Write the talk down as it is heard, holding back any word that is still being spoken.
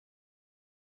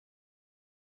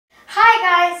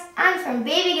Hi guys, I'm from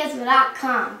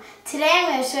babygizmo.com. Today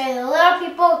I'm going to show you the Little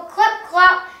People Klip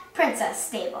Klop Princess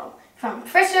Stable from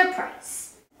Fisher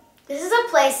Price. This is a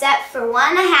play set for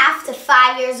 1.5 to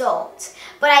 5 years old,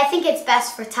 but I think it's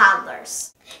best for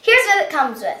toddlers. Here's what it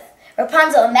comes with: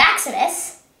 Rapunzel and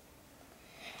Maximus,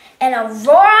 and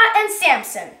Aurora and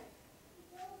Samson.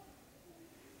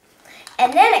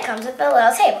 And then it comes with a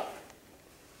little table.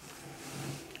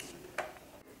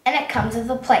 And it comes with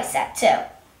a play set too.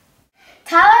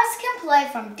 Toddlers can play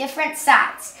from different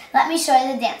sides. Let me show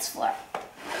you the dance floor.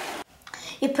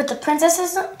 You put the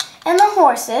princesses and the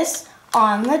horses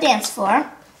on the dance floor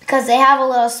because they have a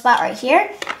little spot right here.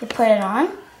 You put it on.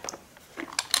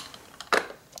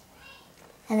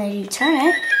 And then you turn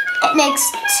it. It makes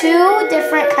 2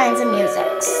 different kinds of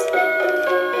musics.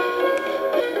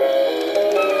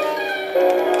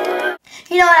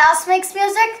 You know what else makes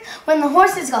music? When the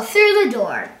horses go through the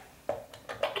door.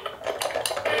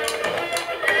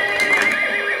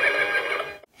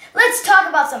 Let's talk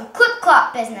about some Klip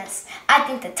Klop business. I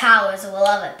think the toddlers will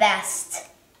love it best.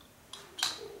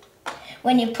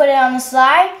 When you put it on the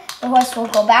slide, the horse will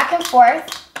go back and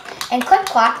forth and clip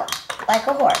clop like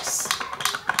a horse.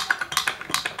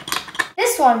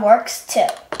 This one works too.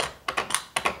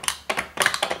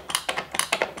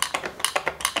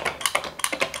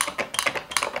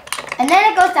 And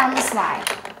then it goes down the slide.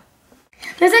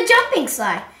 There's a jumping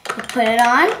slide. You put it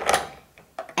on,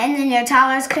 and then your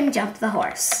toddlers can jump the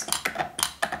horse.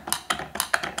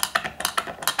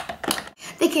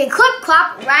 They can clip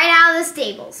clop right out of the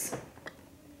stables.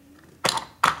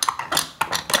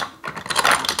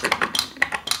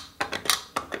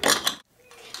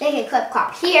 They can clip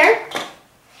clop here,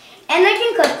 and they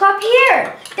can clip clop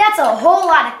here. That's a whole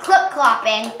lot of clip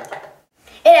clopping.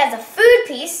 It has a food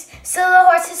piece so the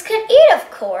horses can eat, of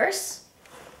course.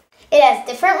 It has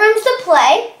different rooms to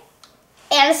play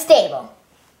and a stable.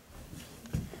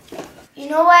 You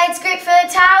know why it's great for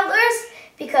the toddlers?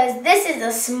 Because this is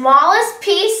the smallest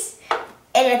piece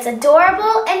and it's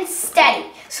adorable and steady,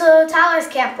 so the toddlers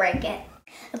can't break it.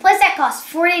 The playset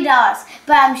costs $40,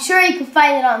 but I'm sure you can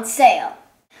find it on sale.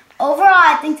 Overall,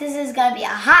 I think this is going to be a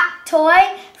hot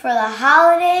toy for the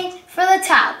holiday for the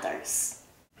toddlers.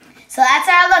 So that's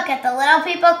our look at the Little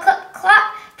People Klip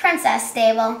Klop Princess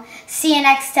Stable. See you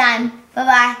next time.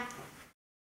 Bye-bye.